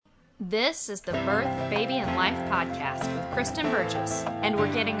This is the Birth, Baby, and Life podcast with Kristen Burgess, and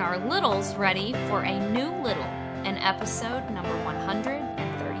we're getting our littles ready for a new little in episode number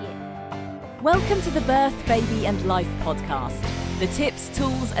 138. Welcome to the Birth, Baby, and Life podcast. The tips,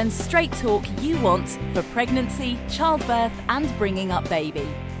 tools, and straight talk you want for pregnancy, childbirth, and bringing up baby.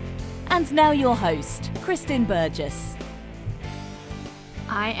 And now your host, Kristen Burgess.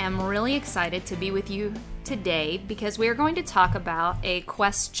 I am really excited to be with you today because we are going to talk about a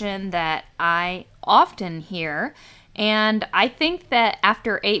question that I often hear, and I think that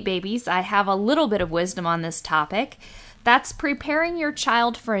after 8 babies, I have a little bit of wisdom on this topic. That's preparing your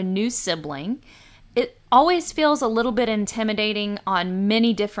child for a new sibling. It always feels a little bit intimidating on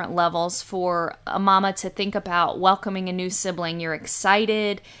many different levels for a mama to think about welcoming a new sibling. You're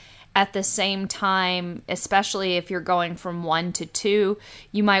excited. At the same time, especially if you're going from 1 to 2,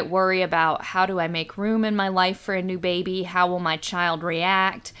 you might worry about, how do I make room in my life for a new baby? How will my child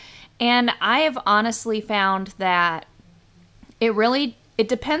react? And I have honestly found that it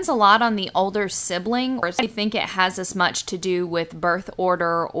depends a lot on the older sibling. Or I think it has as much to do with birth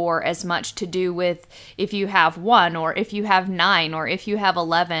order or as much to do with if you have 1 or if you have 9 or if you have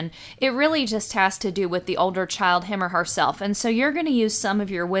 11. It really just has to do with the older child, him or herself. And so you're going to use some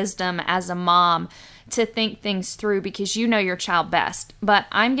of your wisdom as a mom to think things through because you know your child best. But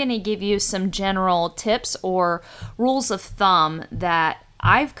I'm going to give you some general tips or rules of thumb that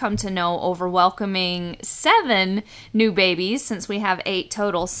I've come to know over welcoming 7 new babies, since we have 8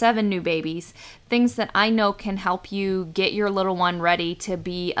 total, 7 new babies, things that I know can help you get your little one ready to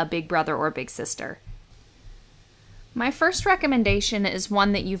be a big brother or big sister. My first recommendation is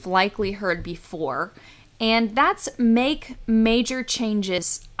one that you've likely heard before, and that's make major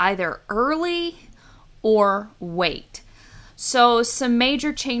changes either early or wait. So some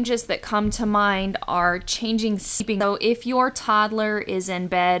major changes that come to mind are changing sleeping. So if your toddler is in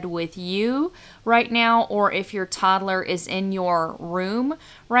bed with you right now, or if your toddler is in your room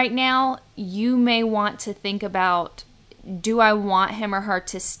right now, you may want to think about, do I want him or her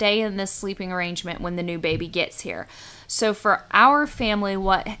to stay in this sleeping arrangement when the new baby gets here? So for our family,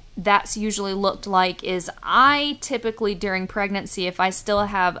 what that's usually looked like is I typically during pregnancy, if I still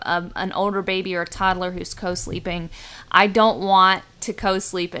have an older baby or a toddler who's co-sleeping, I don't want to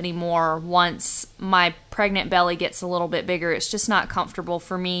co-sleep anymore once my pregnant belly gets a little bit bigger. It's just not comfortable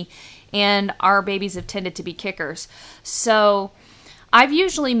for me, and our babies have tended to be kickers. So I've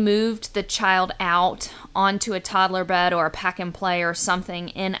usually moved the child out onto a toddler bed or a pack and play or something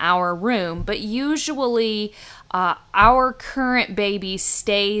in our room, but usually our current baby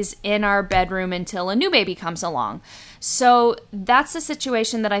stays in our bedroom until a new baby comes along. So that's a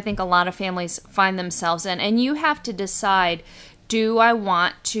situation that I think a lot of families find themselves in, and you have to decide, do I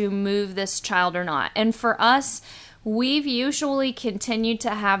want to move this child or not? And for us, we've usually continued to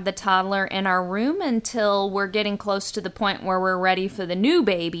have the toddler in our room until we're getting close to the point where we're ready for the new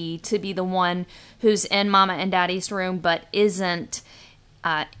baby to be the one who's in mama and daddy's room but isn't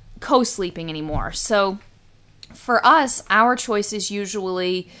co-sleeping anymore. So for us, our choice is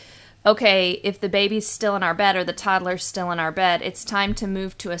usually, okay, if the baby's still in our bed or the toddler's still in our bed, it's time to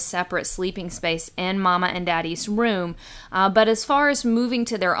move to a separate sleeping space in mama and daddy's room. But as far as moving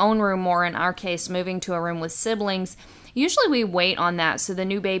to their own room, or in our case, moving to a room with siblings, usually we wait on that so the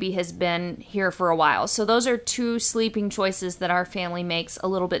new baby has been here for a while. So those are 2 sleeping choices that our family makes a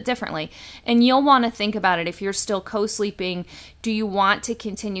little bit differently. And you'll want to think about it. If you're still co-sleeping, do you want to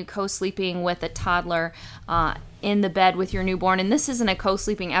continue co-sleeping with a toddler in the bed with your newborn? And this isn't a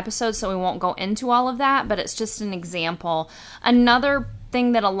co-sleeping episode, so we won't go into all of that, but it's just an example. Another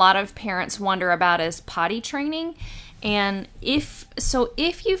thing that a lot of parents wonder about is potty training. And if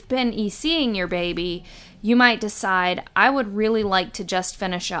you've been ECing your baby, you might decide, I would really like to just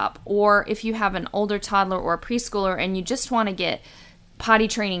finish up. Or if you have an older toddler or a preschooler and you just want to get potty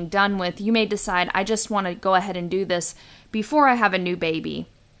training done with, you may decide, I just want to go ahead and do this before I have a new baby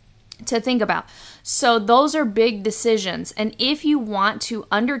to think about. So those are big decisions. And if you want to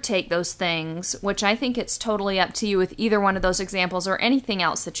undertake those things, which I think it's totally up to you with either one of those examples or anything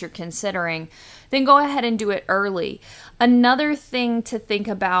else that you're considering, then go ahead and do it early. Another thing to think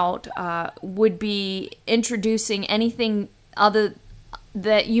about would be introducing anything other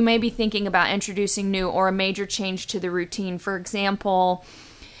that you may be thinking about introducing new or a major change to the routine. For example,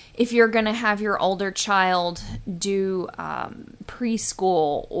 if you're going to have your older child do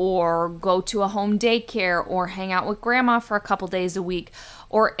preschool or go to a home daycare or hang out with grandma for a couple days a week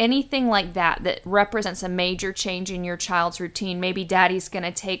or anything like that that represents a major change in your child's routine. Maybe daddy's going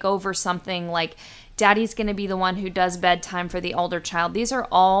to take over something, like daddy's going to be the one who does bedtime for the older child. These are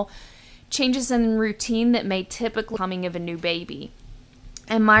all changes in routine that may typically be coming of a new baby.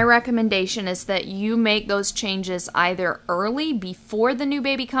 And my recommendation is that you make those changes either early, before the new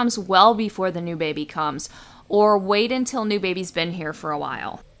baby comes, well before the new baby comes, or wait until new baby's been here for a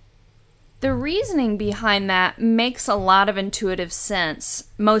while. The reasoning behind that makes a lot of intuitive sense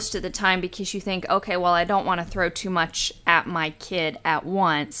most of the time, because you think, okay, well, I don't want to throw too much at my kid at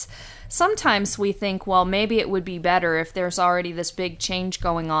once. Sometimes we think, well, maybe it would be better if there's already this big change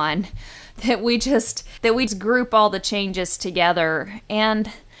going on, that we just group all the changes together.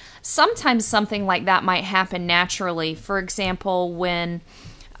 And sometimes something like that might happen naturally. For example, when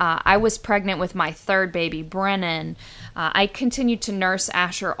I was pregnant with my third baby, Brennan, I continued to nurse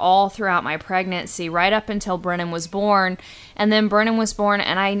Asher all throughout my pregnancy, right up until Brennan was born. And then Brennan was born,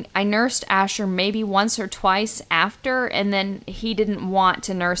 and I nursed Asher maybe once or twice after, and then he didn't want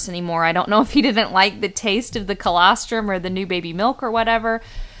to nurse anymore. I don't know if he didn't like the taste of the colostrum or the new baby milk or whatever,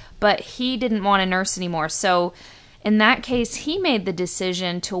 but he didn't want to nurse anymore. So in that case, he made the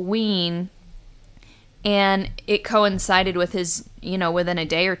decision to wean, and it coincided with his, within a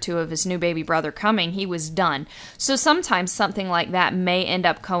day or two of his new baby brother coming, he was done. So sometimes something like that may end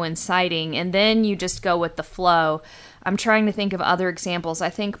up coinciding, and then you just go with the flow. I'm trying to think of other examples. I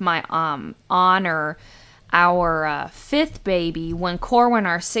think my Honor, our fifth baby, when Corwin,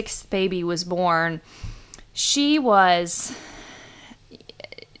 our sixth baby, was born, she was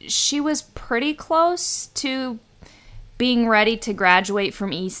pretty close to being ready to graduate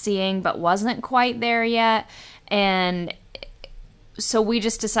from ECing, but wasn't quite there yet. And so we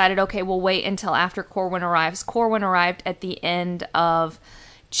just decided, okay, we'll wait until after Corwin arrives. Corwin arrived at the end of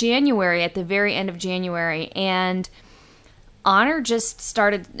January, at the very end of January, and Honor just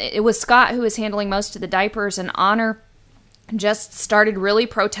started, it was Scott who was handling most of the diapers, and Honor just started really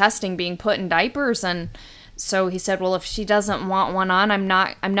protesting being put in diapers. And so he said, well, if she doesn't want one on, I'm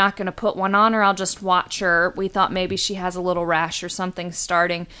not going to put one on her. I'll just watch her. We thought maybe she has a little rash or something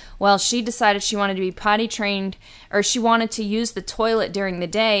starting. Well, she decided she wanted to be potty trained, or she wanted to use the toilet during the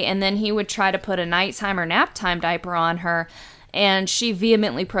day, and then he would try to put a nighttime or nap time diaper on her, and she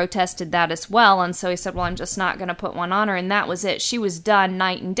vehemently protested that as well. And so he said, well, I'm just not going to put one on her, and that was it. She was done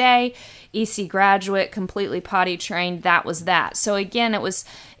night and day, EC graduate, completely potty trained. That was that. So again,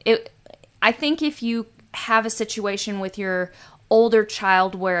 I think if you have a situation with your older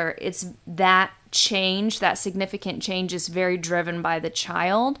child where it's that change, that significant change is very driven by the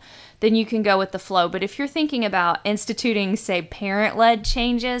child, then you can go with the flow. But if you're thinking about instituting, say, parent-led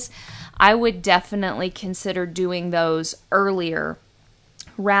changes, I would definitely consider doing those earlier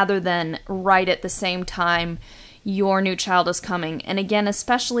rather than right at the same time your new child is coming. And again,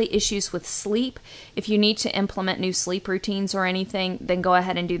 especially issues with sleep, if you need to implement new sleep routines or anything, then go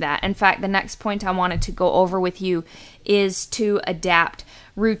ahead and do that. In fact, the next point I wanted to go over with you is to adapt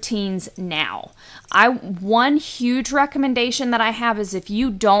routines now. One huge recommendation that I have is if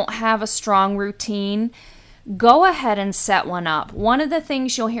you don't have a strong routine, go ahead and set one up. One of the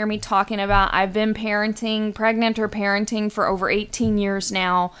things you'll hear me talking about, I've been pregnant or parenting for over 18 years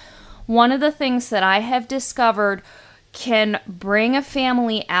now. One of the things that I have discovered can bring a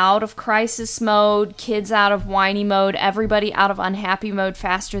family out of crisis mode, kids out of whiny mode, everybody out of unhappy mode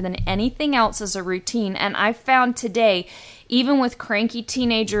faster than anything else is a routine. And I found today, even with cranky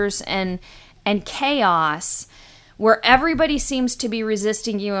teenagers and chaos, where everybody seems to be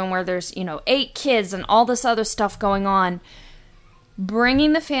resisting you and where there's, 8 kids and all this other stuff going on,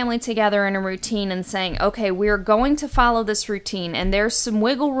 bringing the family together in a routine and saying, okay, we're going to follow this routine, and there's some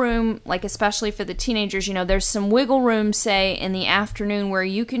wiggle room, like especially for the teenagers, there's some wiggle room, say, in the afternoon where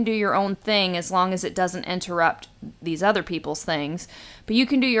you can do your own thing as long as it doesn't interrupt these other people's things. But you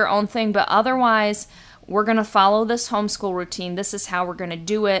can do your own thing, but otherwise, we're going to follow this homeschool routine. This is how we're going to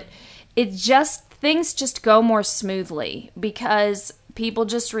do it. Things just go more smoothly because people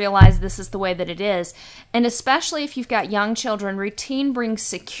just realize this is the way that it is. And especially if you've got young children, routine brings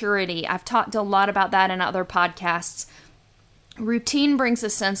security. I've talked a lot about that in other podcasts. Routine brings a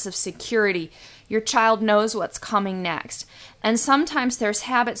sense of security. Your child knows what's coming next. And sometimes there's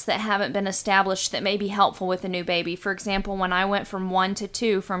habits that haven't been established that may be helpful with a new baby. For example, when I went from 1 to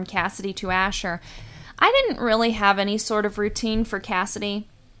 2, from Cassidy to Asher, I didn't really have any sort of routine for Cassidy,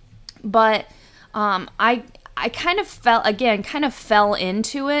 but I kind of fell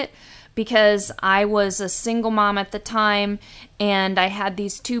into it because I was a single mom at the time, and I had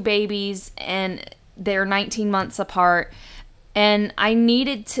these 2 babies, and they're 19 months apart, and I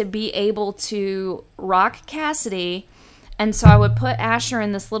needed to be able to rock Cassidy, and so I would put Asher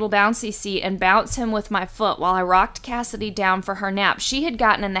in this little bouncy seat and bounce him with my foot while I rocked Cassidy down for her nap. She had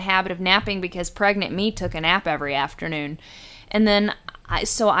gotten in the habit of napping because pregnant me took a nap every afternoon, and then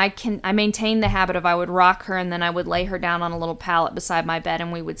I maintained the habit of I would rock her and then I would lay her down on a little pallet beside my bed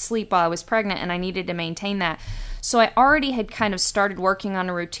and we would sleep while I was pregnant, and I needed to maintain that. So I already had kind of started working on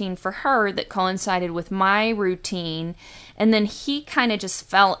a routine for her that coincided with my routine, and then he kind of just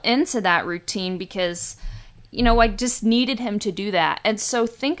fell into that routine because, I just needed him to do that. And so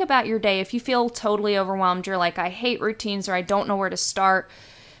think about your day. If you feel totally overwhelmed, you're like, I hate routines or I don't know where to start,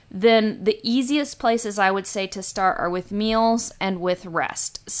 then the easiest places I would say to start are with meals and with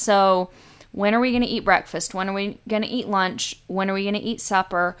rest. So when are we going to eat breakfast? When are we going to eat lunch? When are we going to eat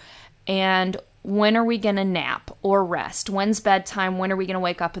supper? And when are we going to nap or rest? When's bedtime? When are we going to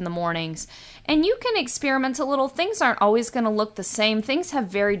wake up in the mornings? And you can experiment a little. Things aren't always going to look the same. Things have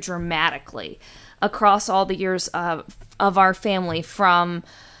varied dramatically across all the years of our family, from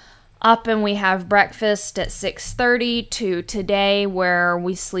up and we have breakfast at 6:30 to today where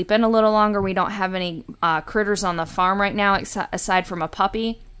we sleep in a little longer. We don't have any critters on the farm right now aside from a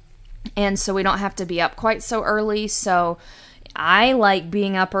puppy, and so we don't have to be up quite so early. So I like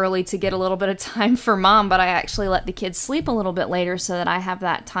being up early to get a little bit of time for mom, but I actually let the kids sleep a little bit later so that I have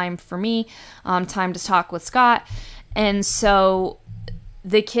that time for me, time to talk with Scott. And so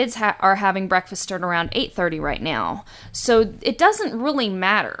the kids are having breakfast at around 8:30 right now. So it doesn't really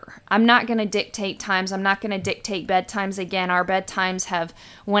matter. I'm not going to dictate times. I'm not going to dictate bedtimes. Again, our bedtimes have,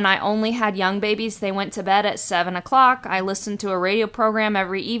 when I only had young babies, they went to bed at 7 o'clock. I listened to a radio program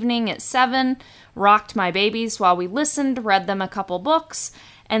every evening at 7, rocked my babies while we listened, read them a couple books,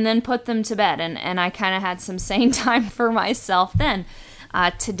 and then put them to bed. And I kind of had some sane time for myself then.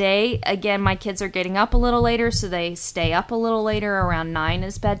 Today, again, my kids are getting up a little later, so they stay up a little later. Around 9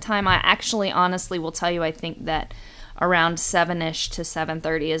 is bedtime. I actually, honestly, will tell you, I think that around 7-ish to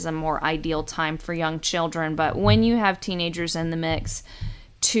 7:30 is a more ideal time for young children. But when you have teenagers in the mix,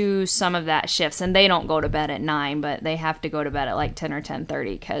 to some of that shifts, and they don't go to bed at 9, but they have to go to bed at like 10 or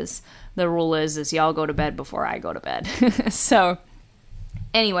 10:30 because the rule is y'all go to bed before I go to bed. So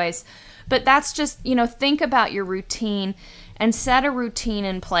anyways, but that's just, think about your routine and set a routine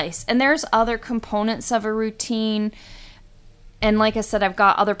in place. And there's other components of a routine. And like I said, I've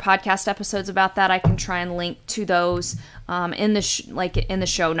got other podcast episodes about that. I can try and link to those in the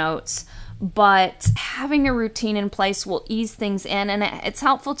show notes. But having a routine in place will ease things in, and it's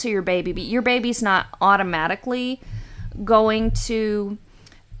helpful to your baby. But your baby's not automatically going to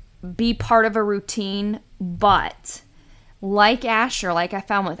be part of a routine, but like Asher, like I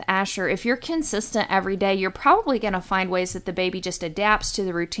found with Asher, if you're consistent every day, you're probably going to find ways that the baby just adapts to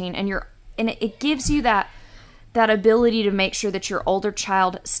the routine, and it gives you that ability to make sure that your older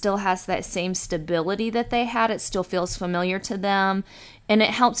child still has that same stability that they had. It still feels familiar to them, and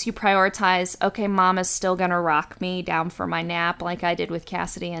it helps you prioritize, okay, mom is still going to rock me down for my nap like I did with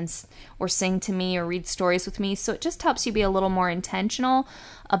Cassidy, or sing to me or read stories with me. So it just helps you be a little more intentional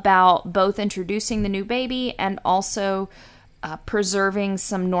about both introducing the new baby and also preserving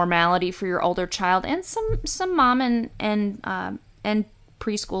some normality for your older child and some mom and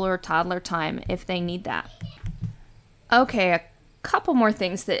preschool or toddler time if they need that. Okay, a couple more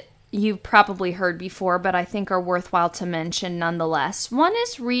things that you've probably heard before, but I think are worthwhile to mention nonetheless. One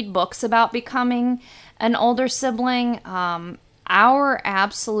is read books about becoming an older sibling. Our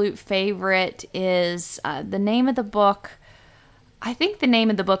absolute favorite is the name of the book. I think the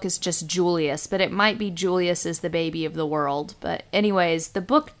name of the book is just Julius, but it might be Julius is the Baby of the World. But anyways, the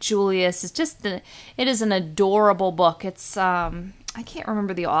book Julius is it is an adorable book. It's, I can't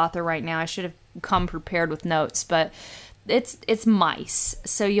remember the author right now. I should have come prepared with notes, but it's mice.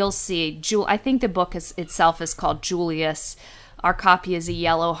 So you'll see, I think the book itself is called Julius. Our copy is a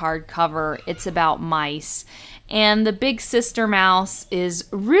yellow hardcover. It's about mice. And the big sister mouse is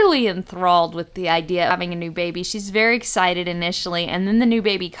really enthralled with the idea of having a new baby. She's very excited initially, and then the new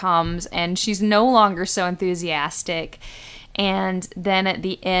baby comes, and she's no longer so enthusiastic. And then at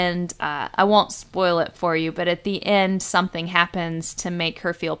the end, I won't spoil it for you, but at the end, something happens to make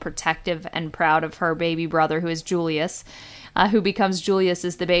her feel protective and proud of her baby brother, who is Julius, who becomes Julius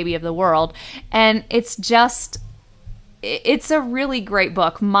is the Baby of the World. And it's a really great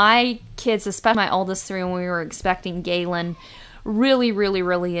book. My kids, especially my oldest three, when we were expecting Galen, really, really,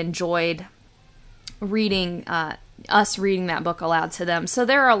 really enjoyed reading us reading that book aloud to them. So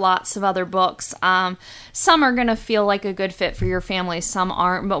there are lots of other books. Some are going to feel like a good fit for your family, some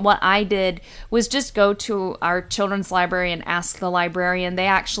aren't. But what I did was just go to our children's library and ask the librarian. They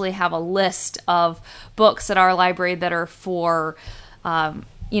actually have a list of books at our library that are for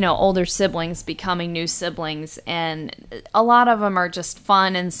older siblings becoming new siblings, and a lot of them are just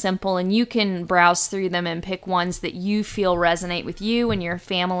fun and simple, and you can browse through them and pick ones that you feel resonate with you and your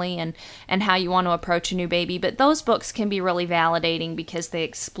family and how you want to approach a new baby. But those books can be really validating because they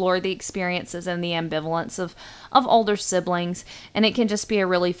explore the experiences and the ambivalence of older siblings, and it can just be a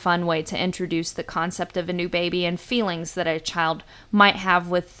really fun way to introduce the concept of a new baby and feelings that a child might have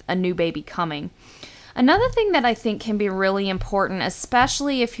with a new baby coming. Another thing that I think can be really important,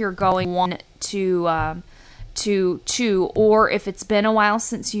 especially if you're going 1 to 2, or if it's been a while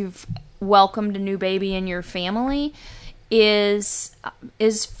since you've welcomed a new baby in your family, is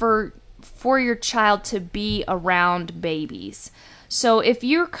for your child to be around babies. So if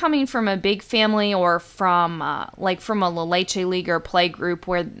you're coming from a big family or from from a La Leche League or play group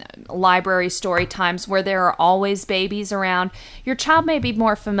where library story times where there are always babies around, your child may be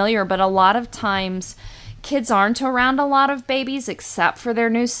more familiar, but a lot of times kids aren't around a lot of babies except for their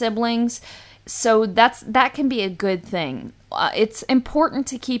new siblings. So that can be a good thing. It's important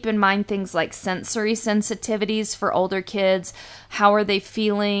to keep in mind things like sensory sensitivities for older kids. How are they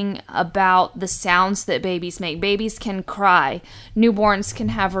feeling about the sounds that babies make? Babies can cry. Newborns can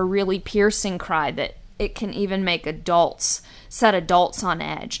have a really piercing cry that it can even make set adults on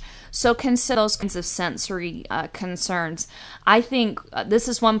edge. So consider those kinds of sensory concerns. I think this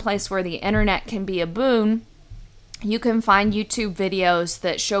is one place where the internet can be a boon. You can find YouTube videos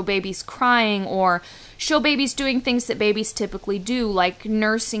that show babies crying or show babies doing things that babies typically do, like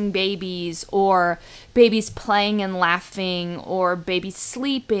nursing babies or babies playing and laughing or babies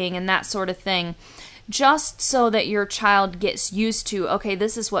sleeping and that sort of thing, just so that your child gets used to, okay,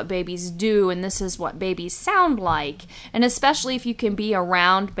 this is what babies do and this is what babies sound like. And especially if you can be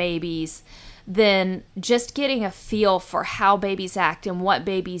around babies, then just getting a feel for how babies act and what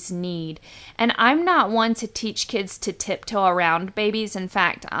babies need. And I'm not one to teach kids to tiptoe around babies. In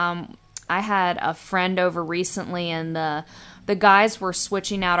fact, I had a friend over recently, and the guys were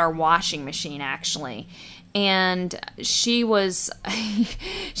switching out our washing machine, actually. And she was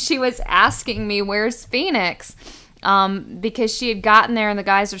asking me, where's Phoenix? Because she had gotten there and the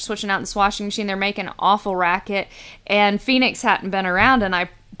guys are switching out this washing machine. They're making an awful racket, and Phoenix hadn't been around, and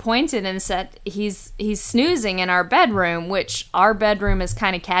I pointed and said he's snoozing in our bedroom, which our bedroom is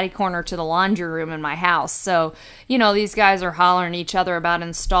kind of catty corner to the laundry room in my house. So, these guys are hollering at each other about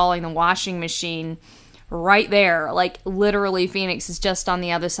installing the washing machine right there. Like, literally, Phoenix is just on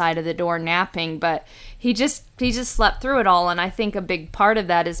the other side of the door napping, but he just slept through it all. And I think a big part of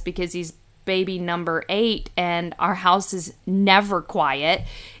that is because he's baby number 8 and our house is never quiet,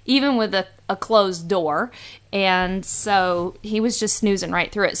 even with a closed door. And so he was just snoozing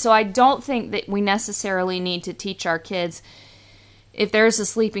right through it. So I don't think that we necessarily need to teach our kids, if there's a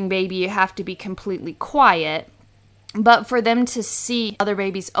sleeping baby, you have to be completely quiet. But for them to see other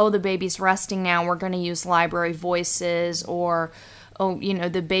babies, the baby's resting now, we're going to use library voices, or,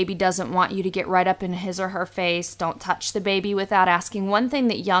 the baby doesn't want you to get right up in his or her face. Don't touch the baby without asking. One thing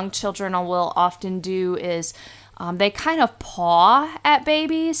that young children will often do is they kind of paw at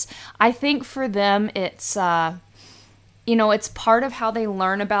babies. I think for them it's, it's part of how they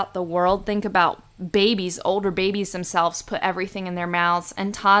learn about the world. Think about babies, older babies themselves put everything in their mouths,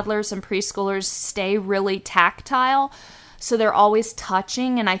 and toddlers and preschoolers stay really tactile. So they're always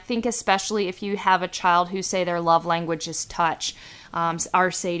touching, and I think especially if you have a child who say their love language is touch,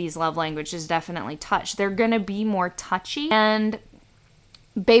 our Sadie's love language is definitely touch, they're going to be more touchy, and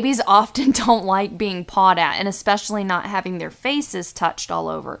babies often don't like being pawed at, and especially not having their faces touched all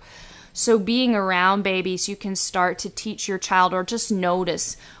over. So being around babies, you can start to teach your child, or just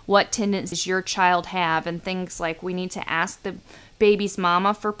notice what tendencies your child have, and things like we need to ask the baby's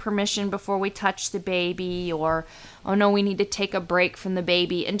mama for permission before we touch the baby, or, oh no, we need to take a break from the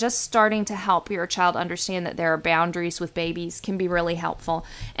baby. And just starting to help your child understand that there are boundaries with babies can be really helpful.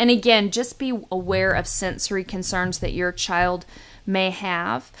 And again, just be aware of sensory concerns that your child may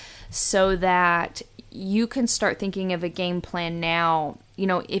have, so that you can start thinking of a game plan now.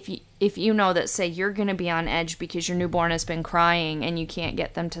 If you know that, say, you're going to be on edge because your newborn has been crying and you can't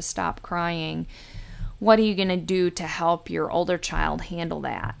get them to stop crying, what are you going to do to help your older child handle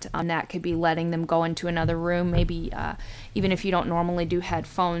that? That could be letting them go into another room. Maybe even if you don't normally do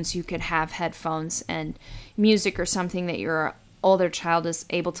headphones, you could have headphones and music or something that your older child is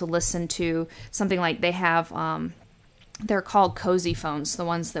able to listen to. Something like they have, they're called cozy phones, the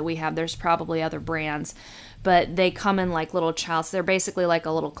ones that we have. There's probably other brands, but they come in like little child's. They're basically like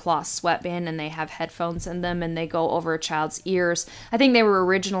a little cloth sweatband, and they have headphones in them, and they go over a child's ears. I think they were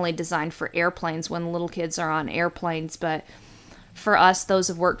originally designed for airplanes when little kids are on airplanes, but For us, those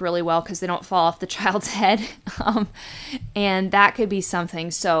have worked really well because they don't fall off the child's head. And that could be something.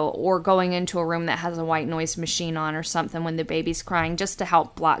 So, or going into a room that has a white noise machine on or something when the baby's crying, just to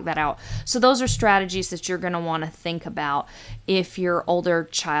help block that out. So those are strategies that you're going to want to think about if your older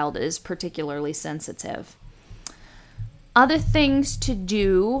child is particularly sensitive. Other things to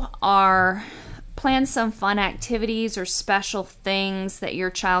do are plan some fun activities or special things that your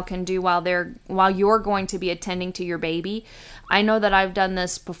child can do while you're going to be attending to your baby. I know that I've done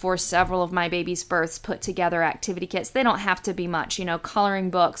this before several of my baby's births, put together activity kits. They don't have to be much, coloring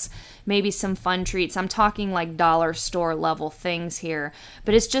books, maybe some fun treats. I'm talking like dollar store level things here,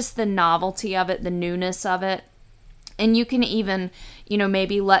 but it's just the novelty of it, the newness of it. And you can even,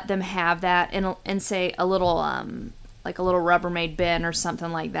 maybe let them have that and say a little, like a little Rubbermaid bin or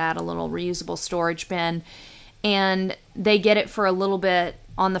something like that, a little reusable storage bin. And they get it for a little bit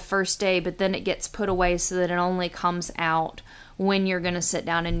on the first day, but then it gets put away so that it only comes out when you're going to sit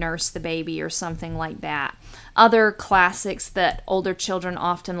down and nurse the baby or something like that. Other classics that older children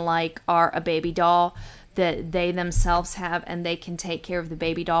often like are a baby doll that they themselves have, and they can take care of the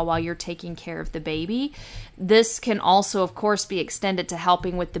baby doll while you're taking care of the baby. This can also, of course, be extended to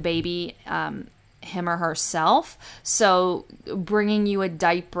helping with the baby, him or herself. So bringing you a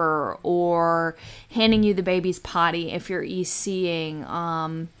diaper or handing you the baby's potty if you're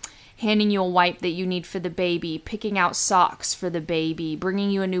ECing, handing you a wipe that you need for the baby, picking out socks for the baby,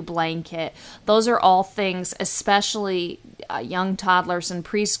 bringing you a new blanket. Those are all things, especially young toddlers and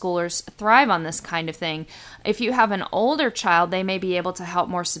preschoolers thrive on this kind of thing. If you have an older child, they may be able to help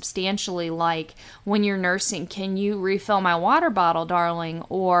more substantially, like when you're nursing, can you refill my water bottle, darling?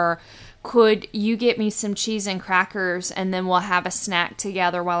 Or could you get me some cheese and crackers and then we'll have a snack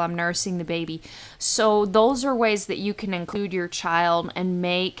together while I'm nursing the baby? So those are ways that you can include your child and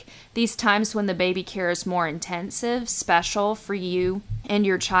make these times when the baby care is more intensive, special for you and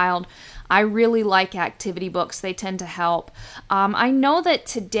your child. I really like activity books. They tend to help. I know that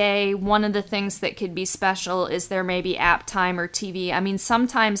today one of the things that could be special is there may be app time or TV. I mean,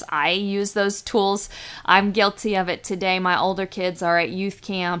 sometimes I use those tools. I'm guilty of it today. My older kids are at youth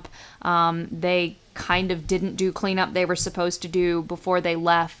camp. They kind of didn't do cleanup they were supposed to do before they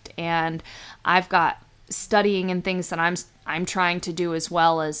left, and I've got studying and things that I'm trying to do as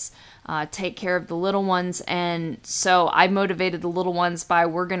well as take care of the little ones. And so I motivated the little ones by,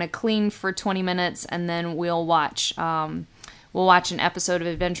 we're going to clean for 20 minutes and then we'll watch an episode of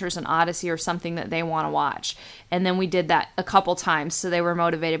Adventures in Odyssey or something that they want to watch. And then we did that a couple times, so they were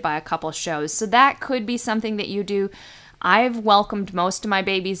motivated by a couple shows. So that could be something that you do. I've welcomed most of my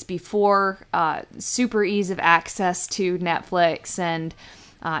babies before super ease of access to Netflix and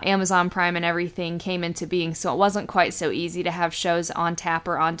Amazon Prime and everything came into being, so it wasn't quite so easy to have shows on tap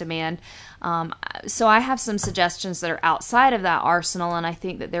or on demand. So I have some suggestions that are outside of that arsenal, and I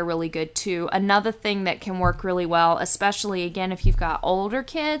think that they're really good too. Another thing that can work really well, especially again if you've got older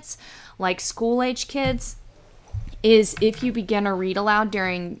kids, like school-age kids, is if you begin a read aloud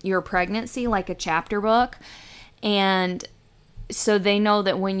during your pregnancy, like a chapter book, and so they know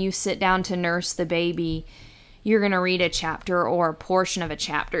that when you sit down to nurse the baby, you're going to read a chapter or a portion of a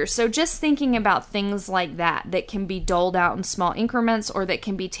chapter. So just thinking about things like that can be doled out in small increments or that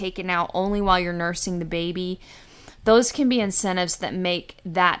can be taken out only while you're nursing the baby. Those can be incentives that make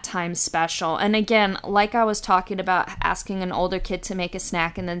that time special. And again, like I was talking about asking an older kid to make a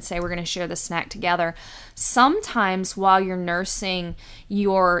snack and then say we're going to share the snack together, sometimes while you're nursing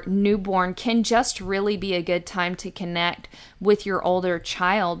your newborn can just really be a good time to connect with your older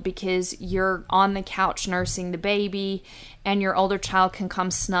child, because you're on the couch nursing the baby and your older child can come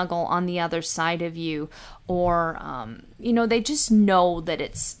snuggle on the other side of you. Or, they just know that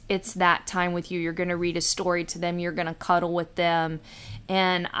it's that time with you. You're going to read a story to them. You're going to cuddle with them.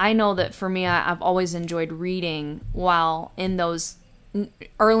 And I know that for me, I've always enjoyed reading while in those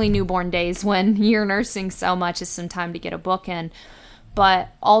early newborn days when you're nursing so much, is some time to get a book in. But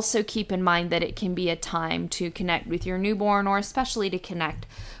also keep in mind that it can be a time to connect with your newborn, or especially to connect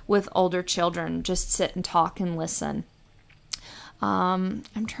with older children. Just sit and talk and listen. I'm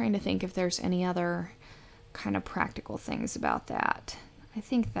trying to think if there's any other kind of practical things about that. I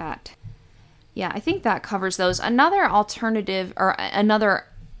think that covers those. Another alternative or another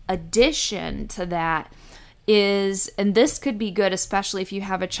addition to that is, and this could be good especially if you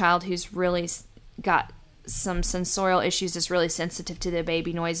have a child who's really got some sensorial issues, is really sensitive to the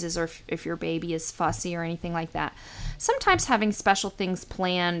baby noises, or if your baby is fussy or anything like that. Sometimes having special things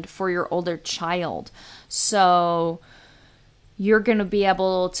planned for your older child. So you're going to be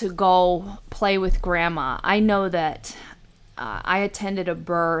able to go play with grandma. I know that I attended a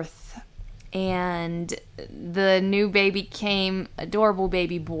birth and the new baby came, adorable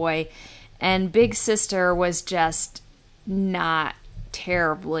baby boy, and big sister was just not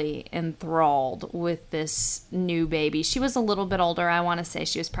terribly enthralled with this new baby. She was a little bit older. I want to say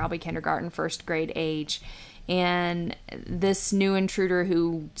she was probably kindergarten, first grade age. And this new intruder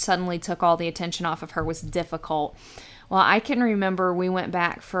who suddenly took all the attention off of her was difficult. Well, I can remember we went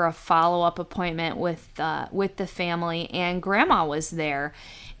back for a follow-up appointment with the family, and Grandma was there.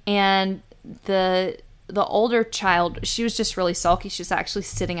 And the older child, she was just really sulky. She was actually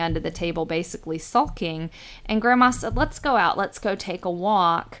sitting under the table basically sulking. And Grandma said, let's go out. Let's go take a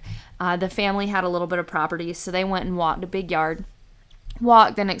walk. The family had a little bit of property, so they went and walked a big yard.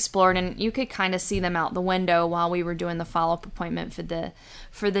 Walked and explored, and you could kind of see them out the window while we were doing the follow-up appointment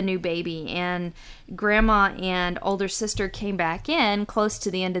for the new baby. And Grandma and older sister came back in close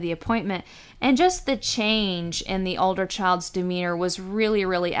to the end of the appointment, and just the change in the older child's demeanor was really,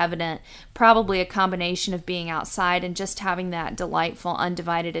 really evident. Probably a combination of being outside and just having that delightful,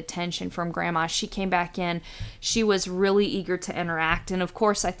 undivided attention from Grandma. She came back in. She was really eager to interact, and of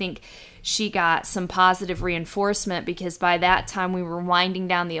course, I think she got some positive reinforcement, because by that time we were winding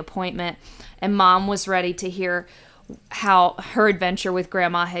down the appointment, and Mom was ready to hear how her adventure with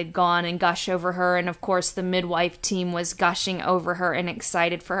Grandma had gone and gush over her. And of course, the midwife team was gushing over her and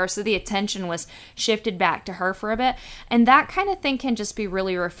excited for her. So the attention was shifted back to her for a bit. And that kind of thing can just be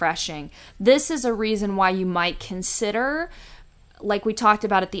really refreshing. This is a reason why you might consider, like we talked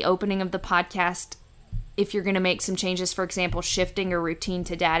about at the opening of the podcast, if you're going to make some changes, for example, shifting a routine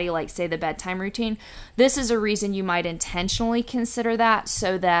to daddy, like say the bedtime routine, this is a reason you might intentionally consider that,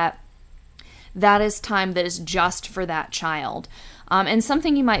 so that that is time that is just for that child. And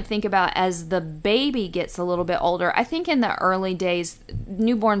something you might think about as the baby gets a little bit older. I think in the early days,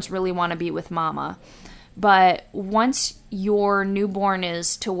 newborns really want to be with mama. But once your newborn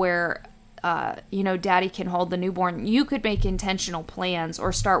is to where daddy can hold the newborn, you could make intentional plans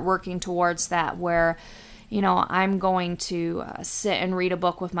or start working towards that, where, I'm going to sit and read a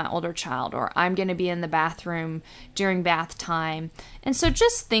book with my older child, or I'm going to be in the bathroom during bath time. And so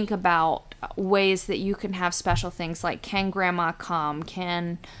just think about ways that you can have special things, like, can Grandma come?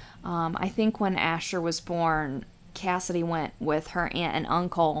 I think when Asher was born, Cassidy went with her aunt and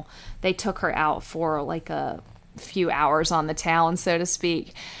uncle. They took her out for like a few hours on the town, so to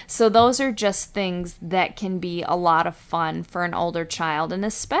speak. So those are just things that can be a lot of fun for an older child, and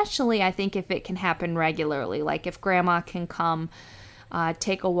especially I think if it can happen regularly, like if Grandma can come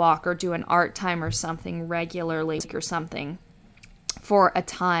take a walk or do an art time or something regularly or something for a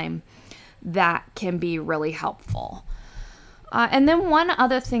time, that can be really helpful. And then one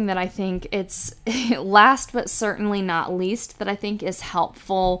other thing that I think it's last but certainly not least that I think is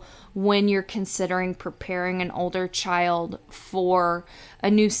helpful when you're considering preparing an older child for a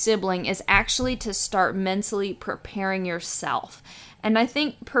new sibling is actually to start mentally preparing yourself. And I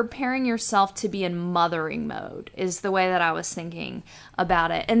think preparing yourself to be in mothering mode is the way that I was thinking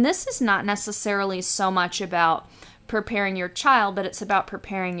about it. And this is not necessarily so much about preparing your child, but it's about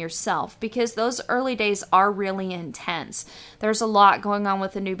preparing yourself, because those early days are really intense. There's a lot going on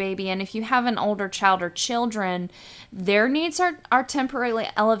with a new baby, and if you have an older child or children, their needs are temporarily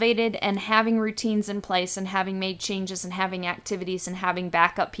elevated, and having routines in place and having made changes and having activities and having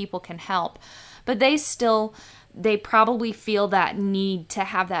backup people can help. But they probably feel that need to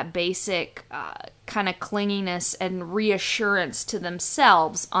have that basic kind of clinginess and reassurance to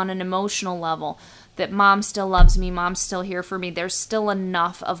themselves on an emotional level, that mom still loves me, mom's still here for me. There's still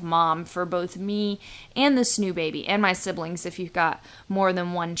enough of mom for both me and this new baby and my siblings if you've got more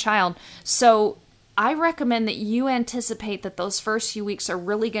than one child. So I recommend that you anticipate that those first few weeks are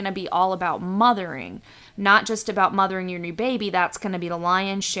really going to be all about mothering, not just about mothering your new baby. That's going to be the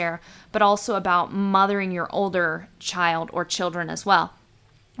lion's share, but also about mothering your older child or children as well,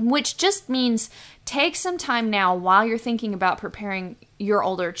 which just means take some time now while you're thinking about preparing your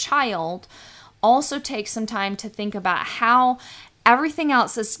older child. Also take some time to think about how everything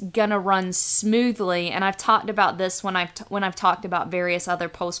else is gonna run smoothly. And I've talked about this when I've talked about various other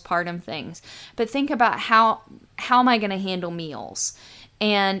postpartum things. But think about how am I gonna handle meals?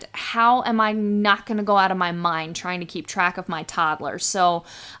 And how am I not gonna go out of my mind trying to keep track of my toddler? So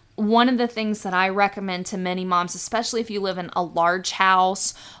one of the things that I recommend to many moms, especially if you live in a large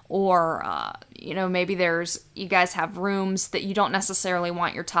house or, maybe you guys have rooms that you don't necessarily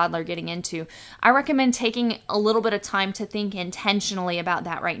want your toddler getting into, I recommend taking a little bit of time to think intentionally about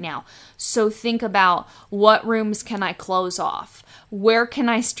that right now. So think about, what rooms can I close off? Where can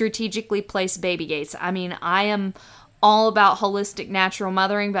I strategically place baby gates? I mean, I am all about holistic natural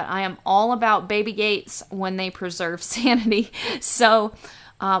mothering, but I am all about baby gates when they preserve sanity. So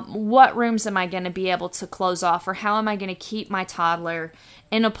What rooms am I going to be able to close off, or how am I going to keep my toddler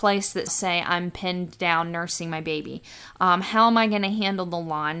in a place that, say, I'm pinned down nursing my baby? How am I going to handle the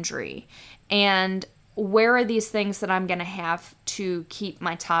laundry? And where are these things that I'm going to have to keep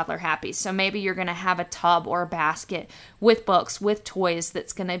my toddler happy? So maybe you're going to have a tub or a basket with books, with toys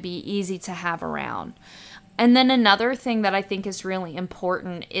that's going to be easy to have around. And then another thing that I think is really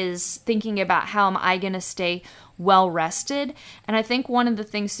important is thinking about how am I going to stay well rested. And I think one of the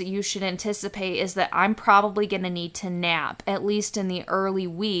things that you should anticipate is that I'm probably going to need to nap, at least in the early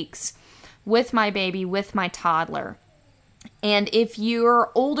weeks, with my baby, with my toddler. And if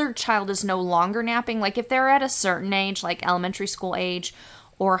your older child is no longer napping, like if they're at a certain age, like elementary school age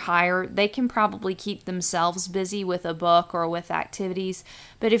or higher, they can probably keep themselves busy with a book or with activities.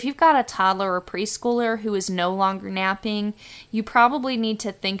 But if you've got a toddler or preschooler who is no longer napping, you probably need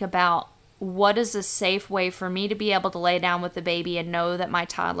to think about what is a safe way for me to be able to lay down with the baby and know that my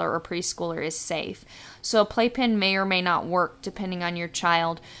toddler or preschooler is safe. So a playpen may or may not work depending on your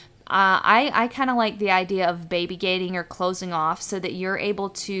child. I kind of like the idea of baby gating or closing off so that you're able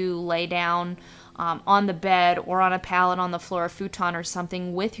to lay down on the bed or on a pallet on the floor, a futon or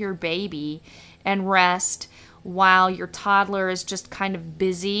something with your baby and rest while your toddler is just kind of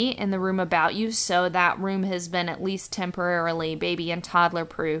busy in the room about you. So that room has been at least temporarily baby and toddler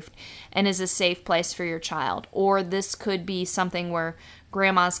proofed and is a safe place for your child. Or this could be something where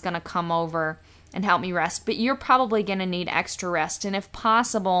grandma's going to come over and help me rest, but you're probably going to need extra rest. And if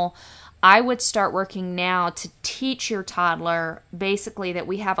possible, I would start working now to teach your toddler basically that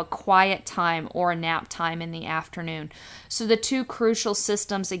we have a quiet time or a nap time in the afternoon. So the two crucial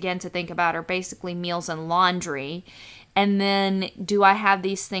systems, again, to think about are basically meals and laundry. And then do I have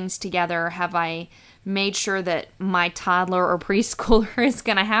these things together? Have I made sure that my toddler or preschooler is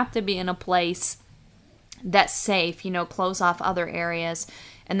going to have to be in a place that's safe, close off other areas?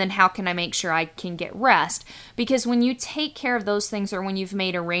 And then how can I make sure I can get rest? Because when you take care of those things or when you've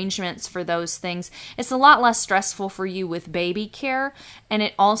made arrangements for those things, it's a lot less stressful for you with baby care. And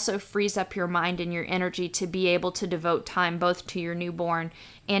it also frees up your mind and your energy to be able to devote time both to your newborn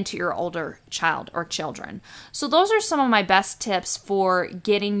and to your older child or children. So those are some of my best tips for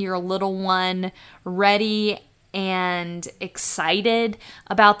getting your little one ready and excited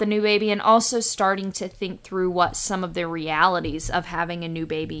about the new baby, and also starting to think through what some of the realities of having a new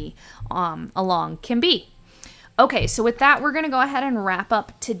baby along can be. Okay, so with that, we're going to go ahead and wrap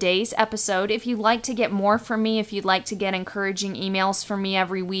up today's episode. If you'd like to get more from me, if you'd like to get encouraging emails from me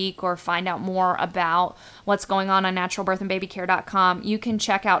every week or find out more about what's going on naturalbirthandbabycare.com, you can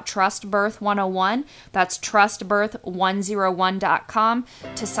check out Trust Birth 101. That's trustbirth101.com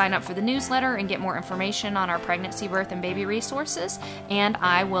to sign up for the newsletter and get more information on our pregnancy, birth, and baby resources. And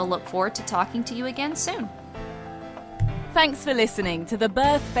I will look forward to talking to you again soon. Thanks for listening to the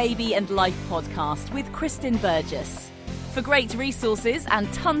Birth, Baby and Life podcast with Kristen Burgess. For great resources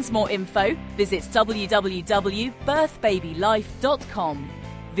and tons more info, visit www.birthbabylife.com.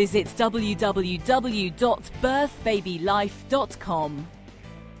 Visit www.birthbabylife.com.